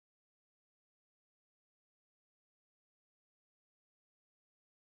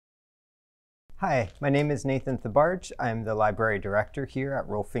Hi, my name is Nathan Thabarge. I'm the library director here at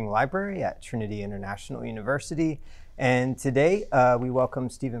Rolfing Library at Trinity International University. And today we welcome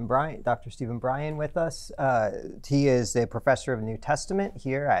Dr. Stephen Bryan with us. He is a professor of New Testament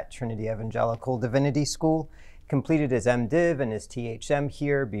here at Trinity Evangelical Divinity School. Completed his MDiv and his THM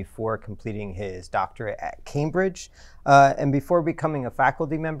here before completing his doctorate at Cambridge. And before becoming a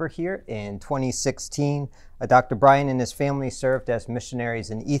faculty member here in 2016, Dr. Bryan and his family served as missionaries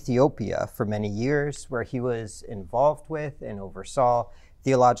in Ethiopia for many years, where he was involved with and oversaw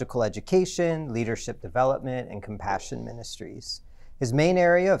theological education, leadership development, and compassion ministries. His main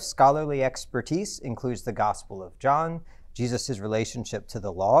area of scholarly expertise includes the Gospel of John, Jesus' relationship to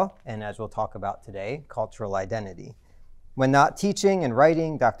the law, and as we'll talk about today, cultural identity. When not teaching and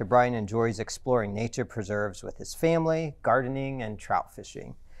writing, Dr. Bryan enjoys exploring nature preserves with his family, gardening, and trout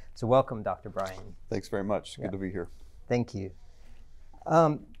fishing. So welcome, Dr. Bryan. Thanks very much. Good to be here. Thank you.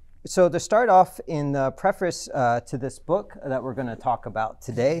 So to start off, in the preface to this book that we're going to talk about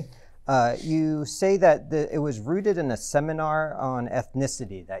today, you say that it was rooted in a seminar on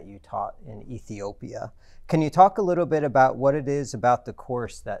ethnicity that you taught in Ethiopia. Can you talk a little bit about what it is about the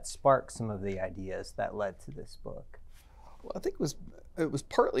course that sparked some of the ideas that led to this book? Well, I think it was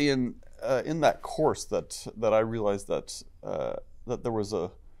partly in that course that I realized that there was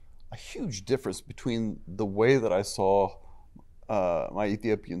a huge difference between the way that I saw my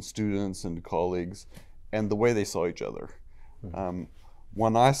Ethiopian students and colleagues and the way they saw each other. Mm-hmm.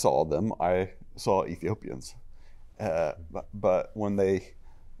 When I saw them, I saw Ethiopians, but when they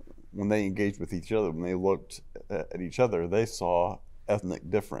engaged with each other, when they looked at each other, they saw ethnic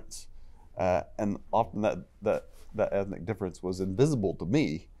difference, and often that ethnic difference was invisible to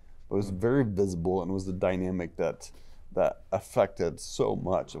me, but it was very visible, and was the dynamic that affected so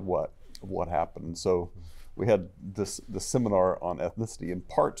much of what happened. And so we had this seminar on ethnicity in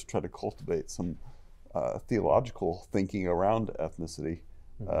part to try to cultivate some theological thinking around ethnicity,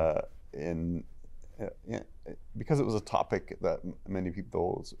 because it was a topic that many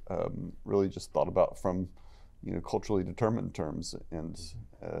people really just thought about from culturally determined terms and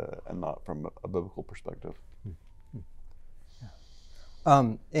not from a biblical perspective.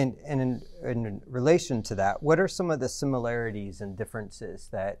 And in relation to that, what are some of the similarities and differences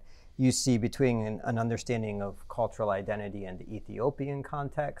that you see between an understanding of cultural identity in the Ethiopian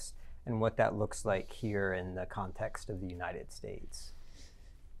context and what that looks like here in the context of the United States?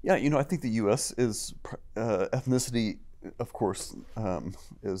 Yeah, I think the U.S. is ethnicity, of course,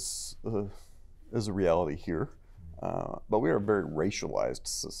 is a reality here, but we are a very racialized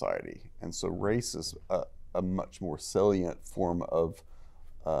society, and so race is a much more salient form of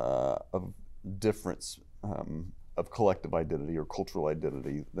difference of collective identity or cultural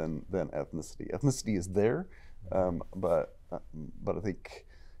identity than ethnicity. Ethnicity is there, but I think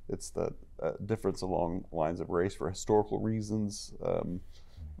it's the difference along lines of race for historical reasons.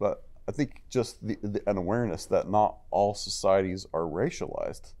 But I think just an awareness that not all societies are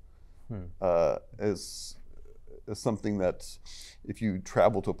racialized is something that, if you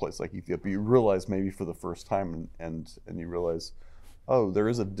travel to a place like Ethiopia, you realize maybe for the first time, and you realize, oh, there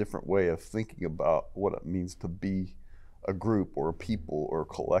is a different way of thinking about what it means to be a group or a people or a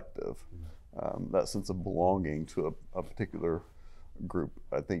collective. That sense of belonging to a particular group,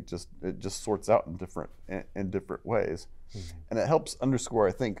 I think it just sorts out in different ways. Mm-hmm. And it helps underscore,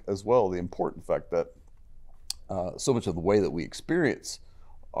 I think, as well, the important fact that so much of the way that we experience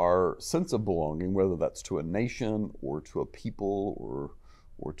our sense of belonging, whether that's to a nation or to a people or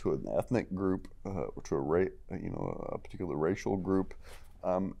to an ethnic group or to a particular racial group,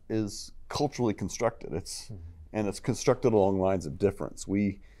 is culturally constructed. And it's constructed along lines of difference.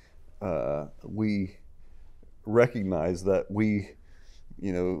 We recognize that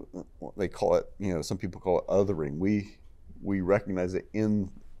they call it, some people call it othering. We recognize it in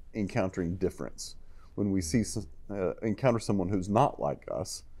encountering difference. When we encounter someone who's not like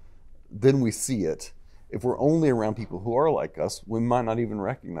us, then we see it. If we're only around people who are like us, we might not even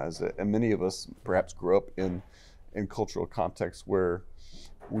recognize it. And many of us perhaps grew up in cultural contexts where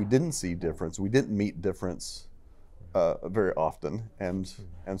we didn't see difference, we didn't meet difference very often, and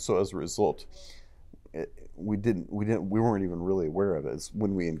so as a result, we weren't even really aware of it. It's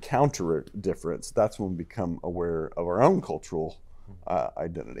when we encounter a difference, that's when we become aware of our own cultural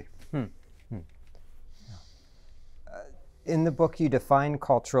identity. In the book, you define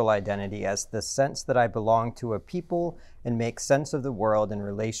cultural identity as the sense that I belong to a people and make sense of the world in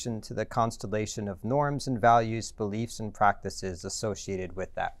relation to the constellation of norms and values, beliefs and practices associated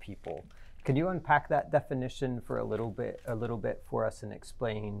with that people. Can you unpack that definition for a little bit for us and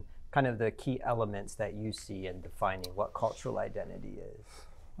explain kind of the key elements that you see in defining what cultural identity is?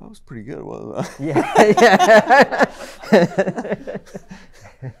 That was pretty good, wasn't it? Yeah.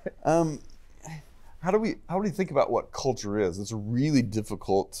 How do we think about what culture is? It's a really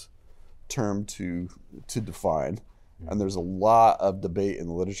difficult term to define, and there's a lot of debate in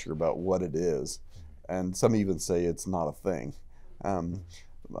the literature about what it is, and some even say it's not a thing.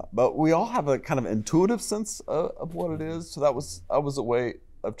 But we all have a kind of intuitive sense of what it is. So that was a way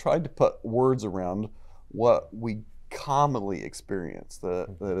I've tried to put words around what we commonly experience. That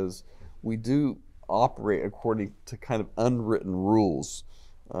is, we do operate according to kind of unwritten rules,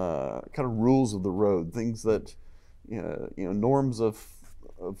 kind of rules of the road, things that norms of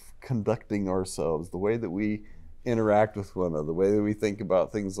conducting ourselves, the way that we interact with one another, the way that we think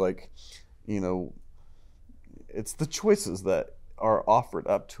about things like, it's the choices that are offered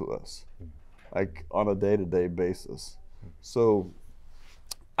up to us, like on a day-to-day basis. So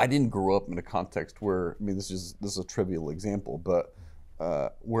I didn't grow up in a context where, this is a trivial example, but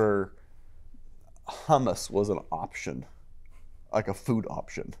where hummus was an option, like a food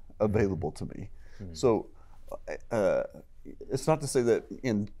option available to me. So it's not to say that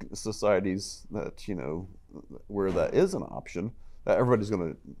in societies that, where that is an option, that everybody's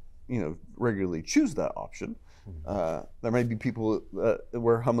going to, regularly choose that option. There may be people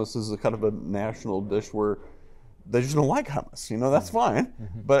where hummus is a kind of a national dish where they just don't like hummus. That's fine,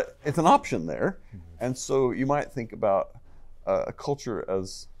 but it's an option there. And so you might think about a culture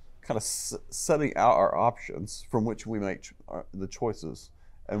as kind of setting out our options from which we make the choices,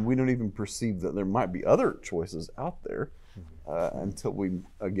 and we don't even perceive that there might be other choices out there until we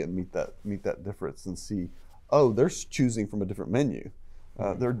again meet that difference and see, oh, they're choosing from a different menu.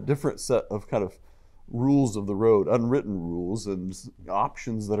 There are different set of kind of rules of the road, unwritten rules and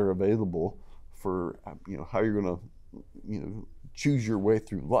options that are available for how you're going to choose your way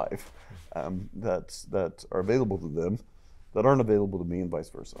through life, that are available to them that aren't available to me, and vice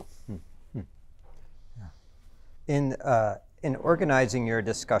versa. In organizing your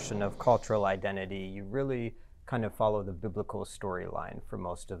discussion of cultural identity, you really kind of follow the biblical storyline for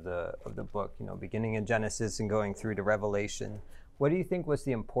most of the book, beginning in Genesis and going through to Revelation. What do you think was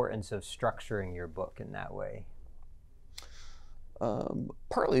the importance of structuring your book in that way?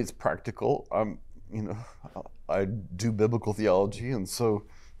 Partly it's practical. I do biblical theology, and so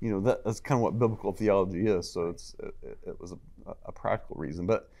that's kind of what biblical theology is. So it was a practical reason.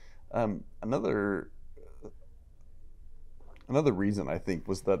 But another reason, I think,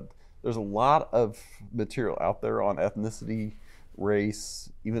 was that there's a lot of material out there on ethnicity,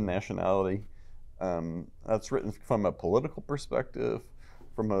 race, even nationality. That's written from a political perspective,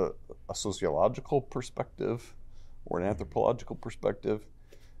 from a sociological perspective, or an anthropological perspective.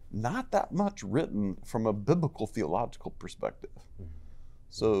 Not that much written from a biblical theological perspective.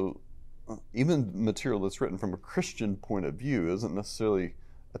 So even material that's written from a Christian point of view isn't necessarily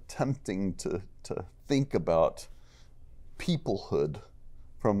attempting to think about peoplehood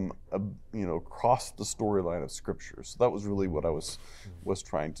from across the storyline of Scripture. So that was really what I was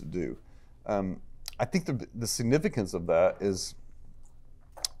trying to do. I think the significance of that is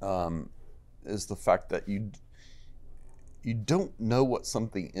the fact that you don't know what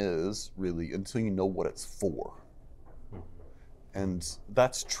something is really until you know what it's for. And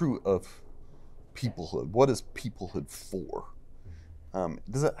that's true of peoplehood. What is peoplehood for?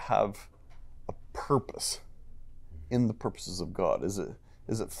 Does it have a purpose in the purposes of God? Is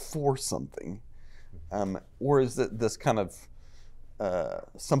it for something? Or is it this kind of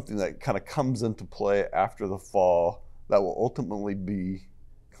something that kind of comes into play after the fall that will ultimately be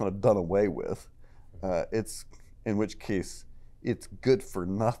kind of done away with? In which case it's good for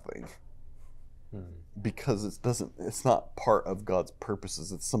nothing, because it's not part of God's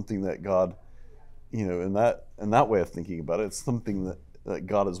purposes. It's something that God, in that way of thinking about it, it's something that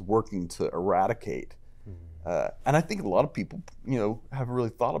God is working to eradicate. And I think a lot of people, haven't really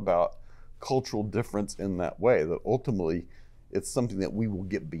thought about cultural difference in that way, that ultimately it's something that we will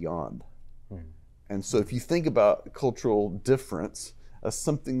get beyond. And so if you think about cultural difference as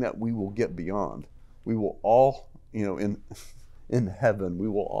something that we will get beyond, we will all, in heaven, we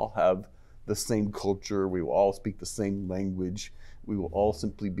will all have the same culture. We will all speak the same language. We will all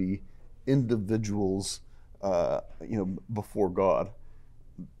simply be individuals, before God.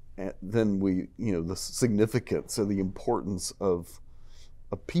 And then the significance or the importance of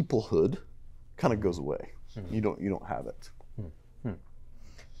a peoplehood kind of goes away. You don't have it.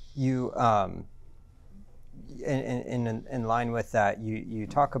 You, in line with that, you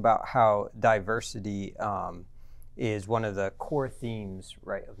talk about how diversity is one of the core themes,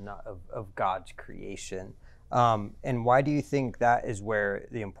 right, of God's creation. And why do you think that is where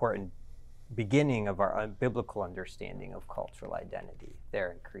the important beginning of our biblical understanding of cultural identity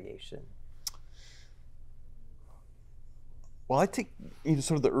there in creation? Well, I take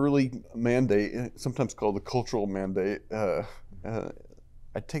sort of the early mandate, sometimes called the cultural mandate.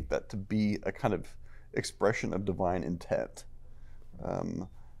 I take that to be a kind of expression of divine intent.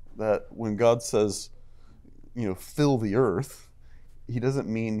 That when God says, fill the earth, he doesn't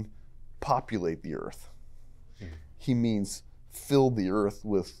mean populate the earth. He means fill the earth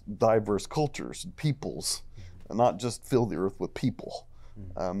with diverse cultures and peoples, and not just fill the earth with people.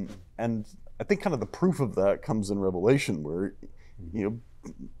 And I think kind of the proof of that comes in Revelation, where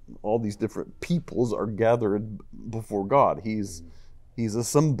all these different peoples are gathered before God. He's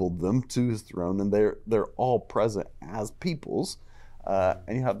assembled them to his throne, and they're all present as peoples.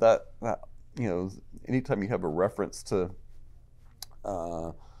 And you have that anytime you have a reference to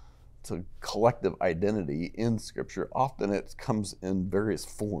collective identity in Scripture, often it comes in various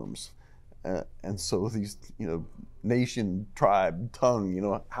forms. And so these, nation, tribe,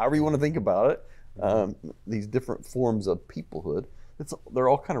 tongue, however you want to think about it, these different forms of peoplehood, they're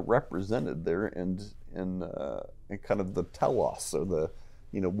all kind of represented there in kind of the telos, or the,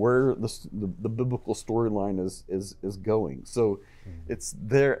 where the biblical storyline is going. So it's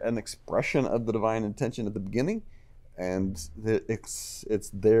there, an expression of the divine intention at the beginning, and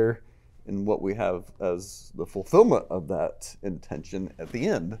it's there in what we have as the fulfillment of that intention at the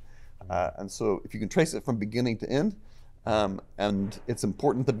end. And so if you can trace it from beginning to end, and it's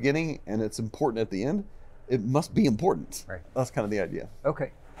important at the beginning and it's important at the end, it must be important. Right. That's kind of the idea.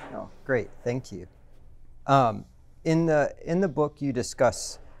 Okay. Oh, great. Thank you. In the book, you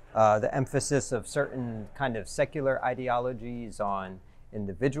discuss the emphasis of certain kind of secular ideologies on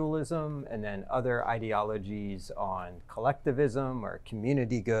individualism, and then other ideologies on collectivism or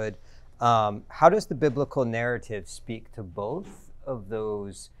community good. How does the biblical narrative speak to both of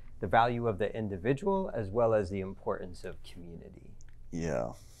those, the value of the individual as well as the importance of community?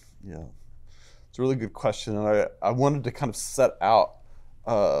 Yeah. It's a really good question. And I wanted to kind of set out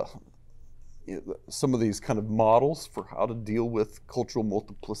some of these kind of models for how to deal with cultural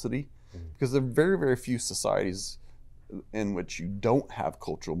multiplicity, because there are very, very few societies in which you don't have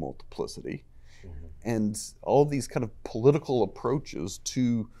cultural multiplicity. And all of these kind of political approaches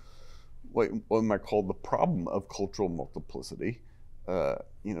to what I might call the problem of cultural multiplicity,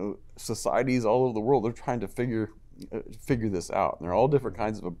 societies all over the world, they're trying to figure this out. And there are all different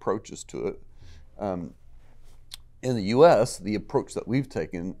kinds of approaches to it. In the US, the approach that we've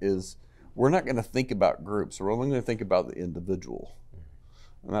taken is we're not going to think about groups. We're only going to think about the individual.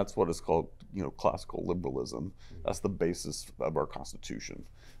 And that's what is called, classical liberalism. That's the basis of our Constitution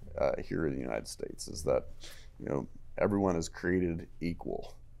here in the United States, is that, everyone is created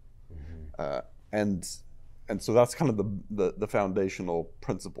equal. And so that's kind of the foundational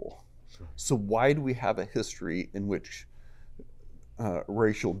principle. So why do we have a history in which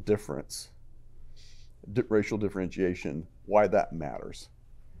racial differentiation, why that matters?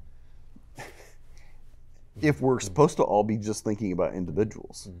 If we're supposed to all be just thinking about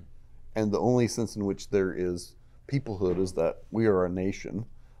individuals, and the only sense in which there is peoplehood is that we are a nation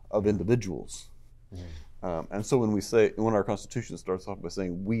of individuals. And so when our Constitution starts off by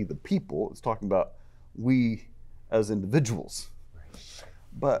saying we the people, it's talking about we as individuals.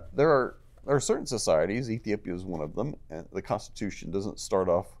 But there are certain societies, Ethiopia is one of them, and the Constitution doesn't start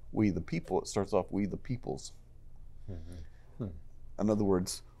off we the people, it starts off we the peoples. In other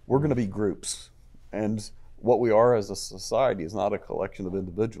words, we're going to be groups. And what we are as a society is not a collection of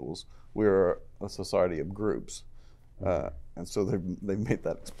individuals. We are a society of groups. And so they've made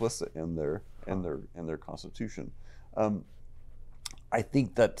that explicit in their Constitution. I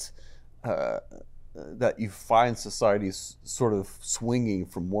think that you find societies sort of swinging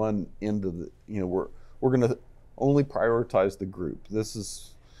from one end of the, we're going to only prioritize the group. This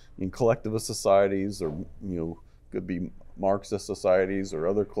is in collectivist societies, or could be Marxist societies or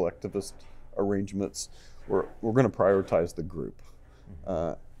other collectivist arrangements. We're going to prioritize the group,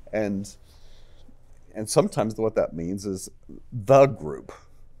 and sometimes what that means is the group,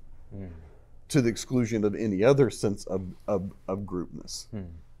 to the exclusion of any other sense of groupness.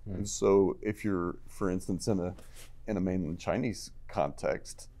 And so, if you're, for instance, in a mainland Chinese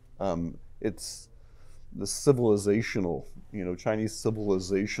context, it's the civilizational, Chinese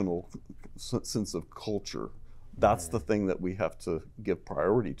civilizational sense of culture. That's the thing that we have to give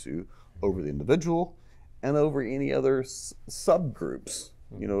priority to over the individual and over any other subgroups,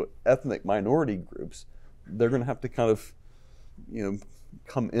 ethnic minority groups. They're going to have to kind of,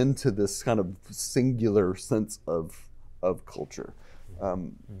 come into this kind of singular sense of culture.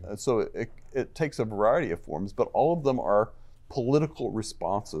 So it takes a variety of forms, but all of them are political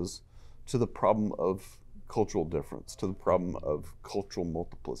responses to the problem of cultural difference, to the problem of cultural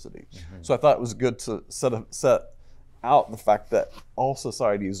multiplicity. So I thought it was good to set out the fact that all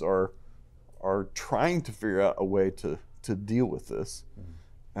societies are trying to figure out a way to deal with this,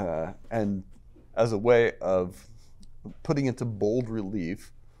 and as a way of putting into bold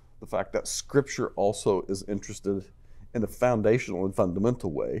relief the fact that Scripture also is interested in a foundational and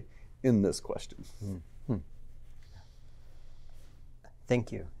fundamental way in this question.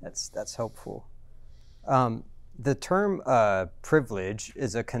 Thank you. That's helpful. The term privilege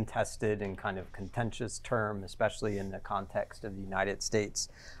is a contested and kind of contentious term, especially in the context of the United States.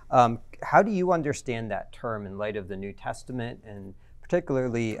 How do you understand that term in light of the New Testament, and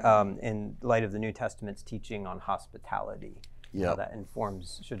particularly in light of the New Testament's teaching on hospitality? Yeah. How that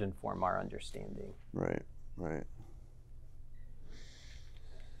should inform our understanding. Right.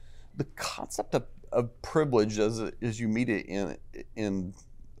 The concept of privilege, as you meet it in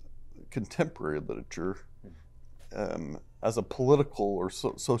contemporary literature, as a political or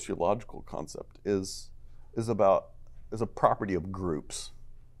sociological concept, is a property of groups,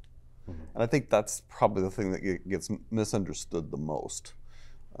 and I think that's probably the thing that gets misunderstood the most.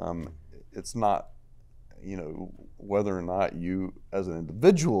 It's not, whether or not you, as an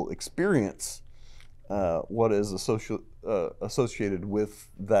individual, experience what is associated with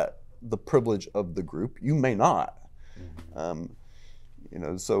the privilege of the group. You may not.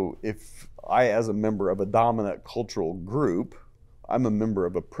 So if I, as a member of a dominant cultural group, I'm a member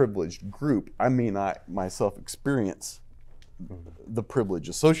of a privileged group, I may not myself experience the privilege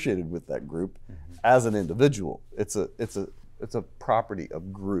associated with that group as an individual. It's a property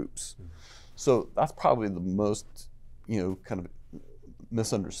of groups. So that's probably the most, kind of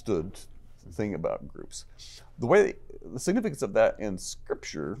misunderstood thing about groups. The significance of that in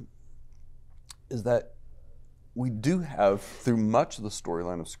Scripture is that we do have, through much of the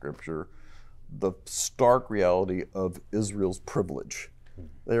storyline of Scripture, the stark reality of Israel's privilege.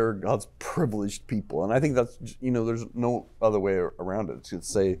 They are God's privileged people. And I think that's, there's no other way around it to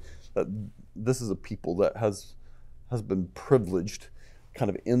say that this is a people that has been privileged kind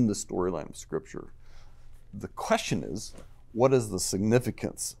of in the storyline of Scripture. The question is, what is the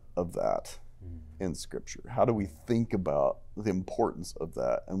significance of that in Scripture? How do we think about the importance of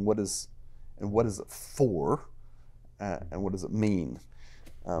that, and what is it for, and what does it mean?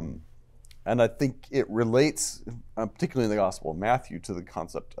 And I think it relates, particularly in the Gospel of Matthew, to the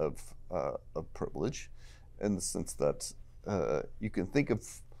concept of privilege, in the sense that you can think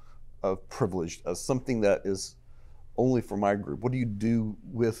of privilege as something that is only for my group. What do you do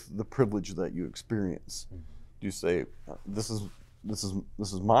with the privilege that you experience? Do you say, this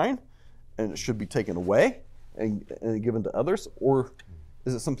is mine, and it should be taken away and given to others, or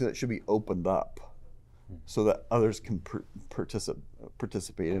is it something that should be opened up so that others can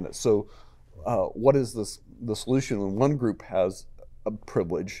participate in it? So what is the solution when one group has a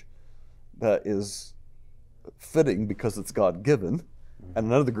privilege that is fitting because it's God-given, and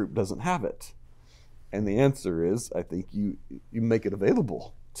another group doesn't have it? And the answer is, I think you make it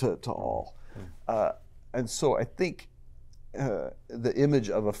available to all. And so I think the image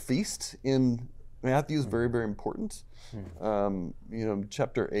of a feast in Matthew is very, very important.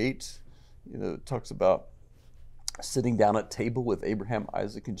 Chapter 8, talks about sitting down at table with Abraham,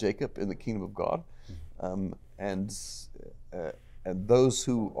 Isaac, and Jacob in the kingdom of God. And those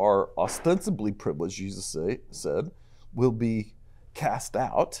who are ostensibly privileged, Jesus said, will be cast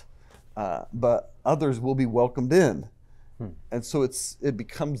out, but others will be welcomed in. And so it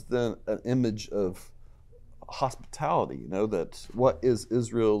becomes then an image of hospitality, that what is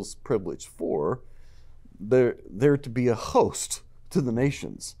Israel's privilege for? They're to be a host to the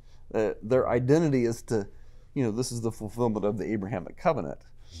nations. Their identity is to, this is the fulfillment of the Abrahamic covenant,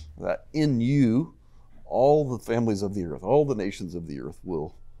 that in you, all the families of the earth, all the nations of the earth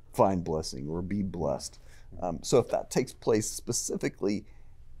will find blessing or be blessed. So if that takes place specifically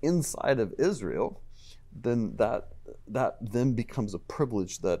inside of Israel, then that then becomes a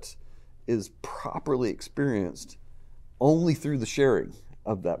privilege that is properly experienced only through the sharing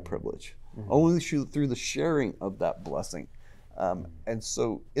of that privilege, only through the sharing of that blessing. And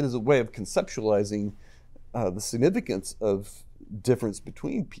so it is a way of conceptualizing the significance of difference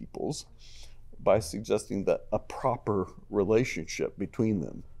between peoples by suggesting that a proper relationship between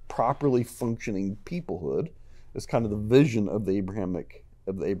them, properly functioning peoplehood, is kind of the vision of the Abrahamic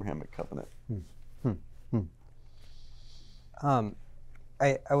covenant.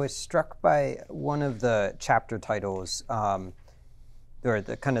 I was struck by one of the chapter titles, or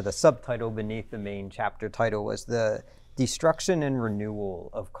the kind of the subtitle beneath the main chapter title was the destruction and renewal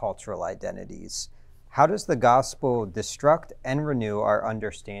of cultural identities. How does the gospel destruct and renew our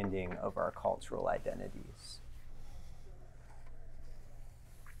understanding of our cultural identities?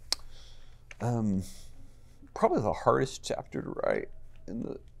 Probably the hardest chapter to write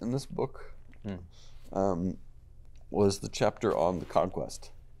in this book was the chapter on the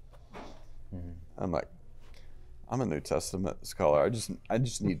conquest. I'm a New Testament scholar. I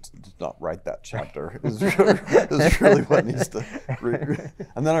just need to not write that chapter. Is really what needs to.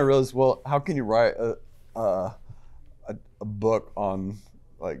 And then I realized, well, how can you write a book on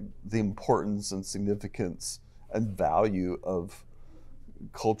like the importance and significance and value of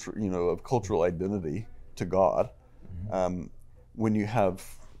culture, of cultural identity to God, when you have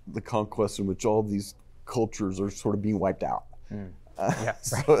the conquest in which all these cultures are sort of being wiped out. Yeah,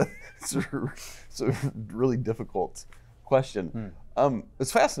 So it's a really difficult question.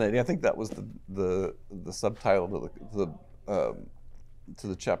 It's fascinating. I think that was the subtitle to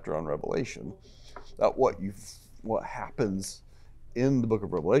the chapter on Revelation. That what happens in the book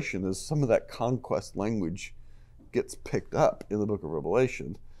of Revelation is some of that conquest language gets picked up in the book of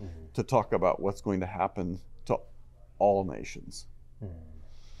Revelation to talk about what's going to happen to all nations.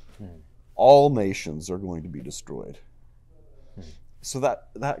 All nations are going to be destroyed. So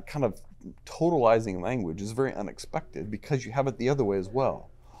that kind of totalizing language is very unexpected because you have it the other way as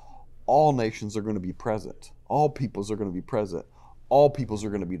well. All nations are going to be present. All peoples are going to be present. All peoples are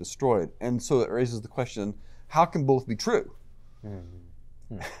going to be destroyed. And so it raises the question, how can both be true?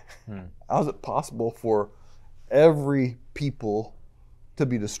 How is it possible for every people to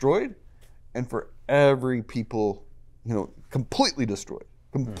be destroyed and for every people, completely destroyed,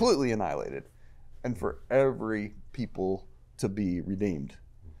 completely annihilated, and for every people to be redeemed?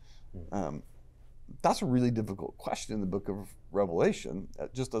 That's a really difficult question in the book of Revelation,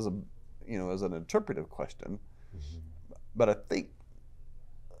 just as an interpretive question. But I think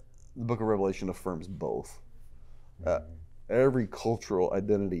the book of Revelation affirms both. Every cultural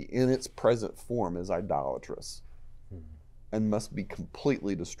identity in its present form is idolatrous and must be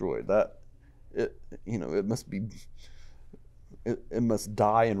completely destroyed. It must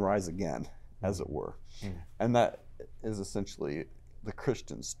die and rise again, as it were. And that is essentially the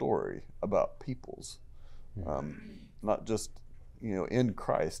Christian story about peoples, not just in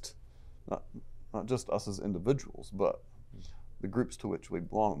Christ, not just us as individuals, but the groups to which we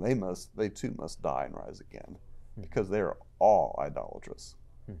belong. They too must die and rise again, because they are all idolatrous,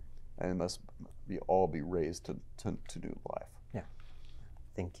 and must all be raised to new life. Yeah,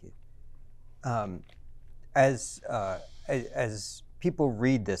 thank you. As people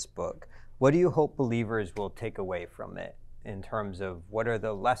read this book, what do you hope believers will take away from it in terms of what are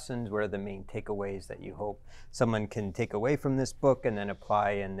the lessons, what are the main takeaways that you hope someone can take away from this book and then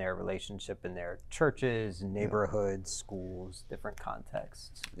apply in their relationship in their churches, neighborhoods, schools, different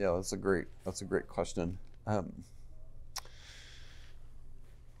contexts? Yeah, that's a great question. I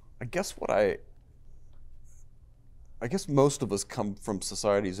guess most of us come from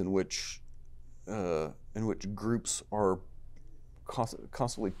societies in which groups are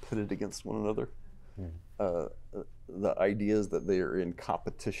constantly pitted against one another. The idea is that they are in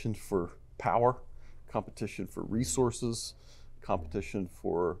competition for power, competition for resources, competition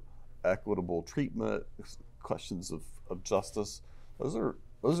for equitable treatment, questions of justice. Those are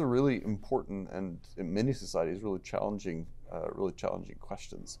really important, and in many societies really challenging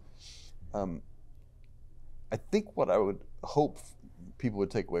questions. I think what I would hope people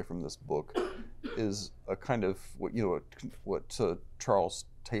would take away from this book is a kind of what Charles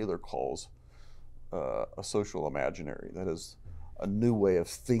Taylor calls a social imaginary. That is a new way of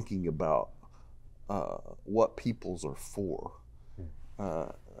thinking about what peoples are for.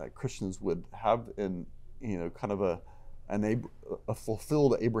 That Christians would have in kind of a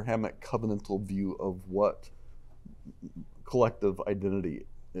fulfilled Abrahamic covenantal view of what collective identity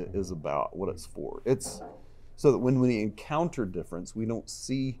is about, what it's for. It's so that when we encounter difference, we don't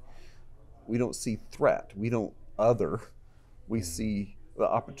see threat, we don't other, we see the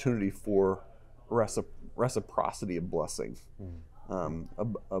opportunity for reciprocity of blessing,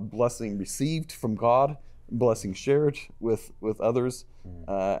 a blessing received from God, blessing shared with others,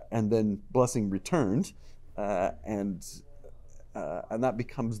 and then blessing returned, and that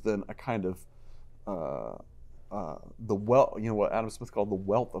becomes then a kind of the wealth, what Adam Smith called the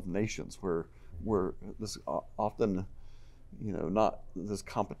wealth of nations, where this often, not this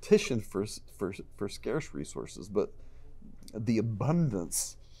competition for scarce resources, but the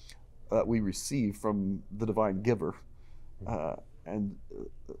abundance that we receive from the divine giver, and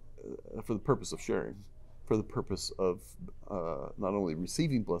for the purpose of sharing, for the purpose of not only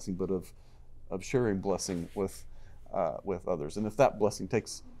receiving blessing, but of sharing blessing with others. And if that blessing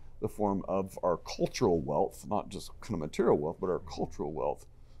takes the form of our cultural wealth, not just kind of material wealth, but our cultural wealth,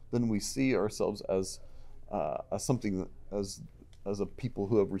 then we see ourselves as something, as a people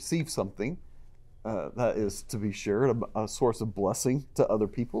who have received something that is to be shared, a source of blessing to other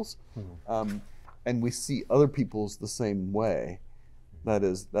peoples. And we see other peoples the same way. That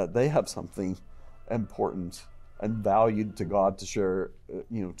is, that they have something important and valued to God to share,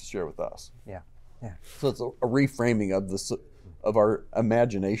 to share with us. Yeah, yeah. So it's a reframing of this, of our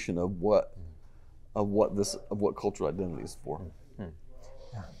imagination of what cultural identity is for. Yeah.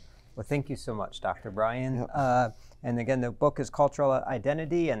 Well, thank you so much, Dr. Bryan. Yep. And again, the book is Cultural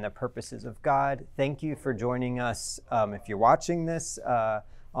Identity and the Purposes of God. Thank you for joining us. If you're watching this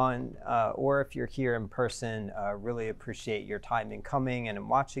or if you're here in person, really appreciate your time in coming and in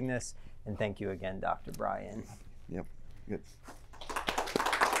watching this. And thank you again, Dr. Bryan. Yep. Good.